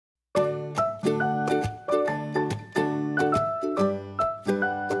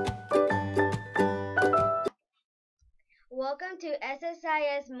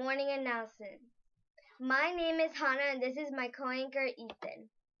SSIS Morning Announcement. My name is Hannah and this is my co-anchor Ethan.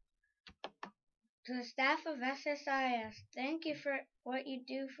 To the staff of SSIS, thank you for what you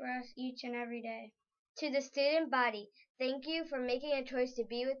do for us each and every day. To the student body, thank you for making a choice to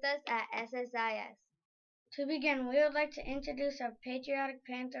be with us at SSIS. To begin, we would like to introduce our patriotic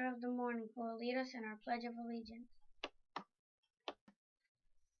Panther of the morning who will lead us in our Pledge of Allegiance.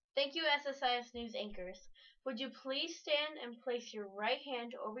 Thank you, SSIS News anchors. Would you please stand and place your right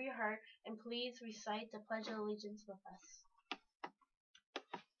hand over your heart and please recite the Pledge of Allegiance with us.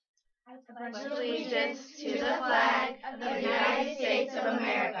 I pledge allegiance to the flag of the United States of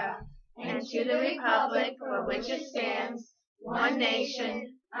America and to the republic for which it stands, one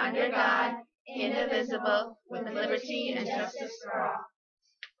nation, under God, indivisible, with liberty and justice for all.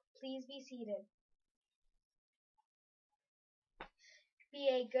 Please be seated. Be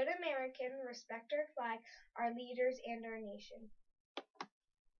a good American, respect our flag, our leaders, and our nation.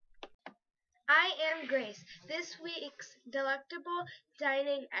 I am Grace, this week's delectable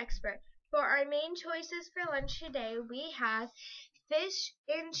dining expert. For our main choices for lunch today, we have fish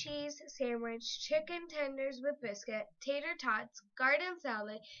and cheese sandwich, chicken tenders with biscuit, tater tots, garden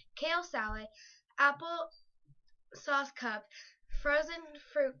salad, kale salad, apple sauce cup, frozen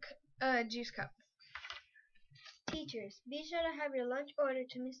fruit juice cup. Teachers, be sure to have your lunch ordered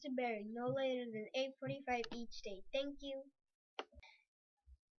to Mr. Berry no later than 8:45 each day. Thank you.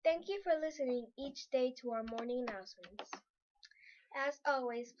 Thank you for listening each day to our morning announcements. As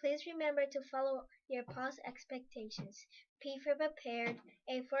always, please remember to follow your pause expectations. P for prepared,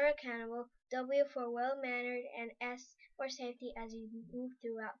 A for accountable, W for well-mannered, and S for safety as you move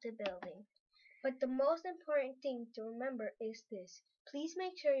throughout the building. But the most important thing to remember is this. Please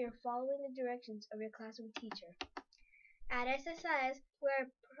make sure you're following the directions of your classroom teacher. At SSIS,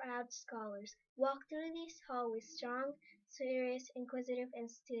 we're proud scholars. Walk through these hallways strong, serious, inquisitive,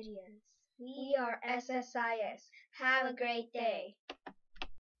 and studious. We are SSIS. Have a great day.